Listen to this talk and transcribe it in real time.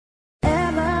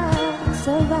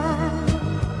survive.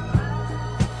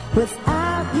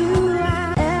 Without you,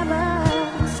 I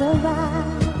ever survive.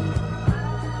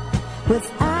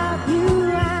 Without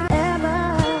you, I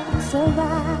ever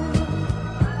survive.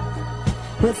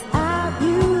 Without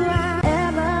you, I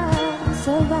ever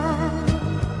survive.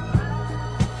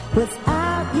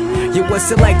 Without you. Yeah,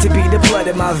 what's it like to be the blood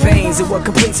in my veins, and what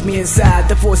completes me inside,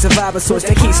 the force of survivor source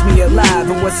that keeps me alive.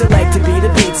 And what's it like to be the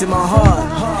beats in my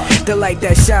heart, the light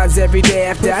that shines every day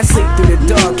after I sleep through the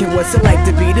dark. And what's it like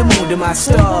to be the moon to my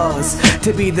stars,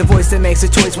 to be the voice that makes a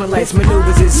choice when life's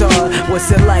maneuvers is hard.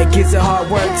 What's it like? Is it hard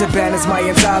work to balance my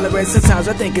intolerance? Sometimes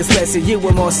I think it's less of you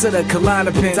and more so the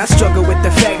Klonopins. I struggle with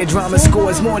the fact that drama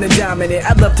scores more than dominant.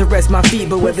 I'd love to rest my feet,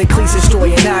 but with the cleats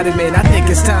destroying ottoman, I think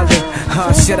it's time to,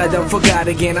 oh shit, I done forgot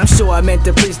again. I'm sure I meant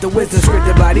to preach the wisdom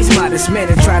scripted by these modest men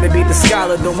and try to be the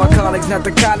scholar, though my colleagues not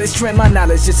the college trend. My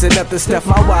knowledge just enough to stuff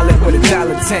my wallet with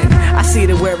 $1.10. I see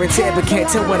the wear and tear, but can't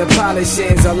tell when the polish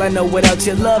ends. All I know, without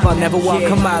your love, I'll never walk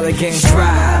a mile again.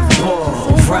 Strive,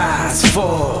 fall, rise,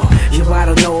 fall. Yo, I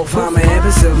don't know if I'ma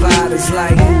ever survive. It's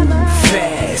like move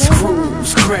fast,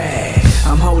 cruise, crash.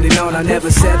 I'm holding on, I'll never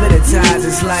sever the ties.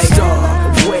 It's like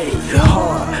start, wait,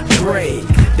 heart, break.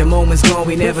 The moment's gone,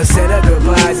 we never said our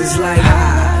goodbyes. It's like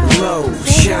high, low,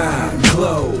 shine,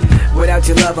 glow. Without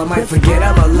your love, I might forget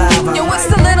I'm alive. Yo, what's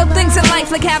the little things in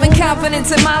life, like having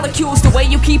confidence in molecules? The way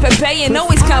you keep it baying,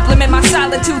 always compliment my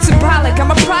solitude. Symbolic,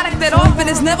 I'm a product that often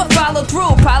is never followed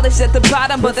through. Polished at the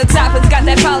bottom, but the top has got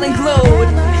that pollen glued.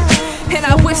 And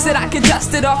I wish that I could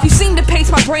dust it off. You seem to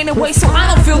pace my brain away, so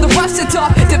I don't feel the rush to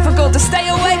talk. Difficult to stay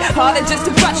away, harder just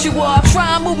to brush you off.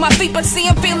 Try and move my feet, but see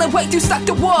I'm feeling way too stuck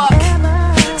to walk.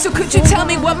 So could you tell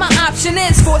me what my option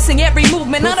is? Forcing every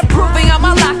movement, unapproving on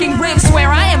my locking ribs. Swear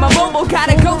I am immobile,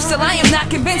 gotta go, still I am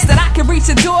not convinced that I can reach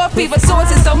the door. Fever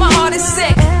sources, though my heart is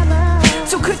sick.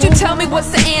 So could you tell me what's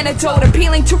the antidote?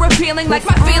 Appealing to repealing, like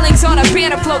my feelings on a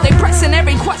banner float. They pressing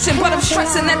every question, but I'm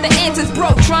stressing that the answer's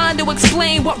broke. Trying to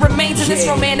explain what remains in this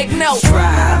romantic note.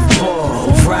 Strive, fall,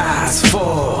 rise,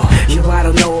 fall. Yo, I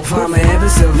don't know if I'ma ever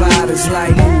survive. It's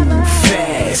like move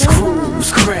fast,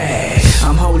 cruise, crash.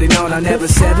 I'm holding on, I'll never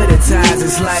sever the ties.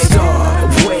 It's like start,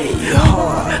 wait,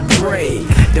 heart, break.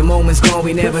 The moment's gone,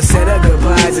 we never said our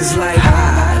goodbyes. It's like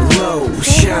high, low,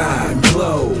 shine,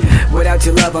 glow. Without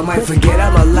your love, I might forget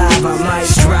I'm alive. I might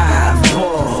strive,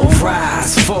 fall,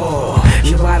 rise, fall.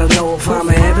 Yo, I don't know if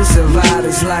I'ma ever survive.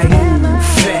 It's like move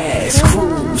fast,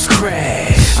 cruise,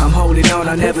 crash. I'm holding on,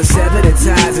 I'll never sever the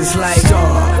ties. It's like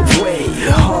start, wait,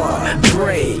 heart,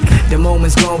 break. The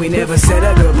moment's gone, we never said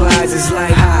our goodbyes. It's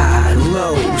like high,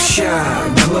 low,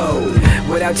 shine, glow.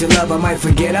 Without your love, I might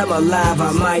forget I'm alive.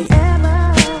 I might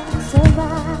ever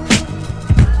survive.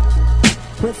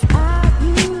 Without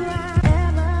you, I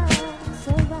ever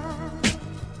survive.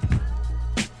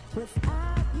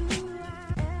 Without you.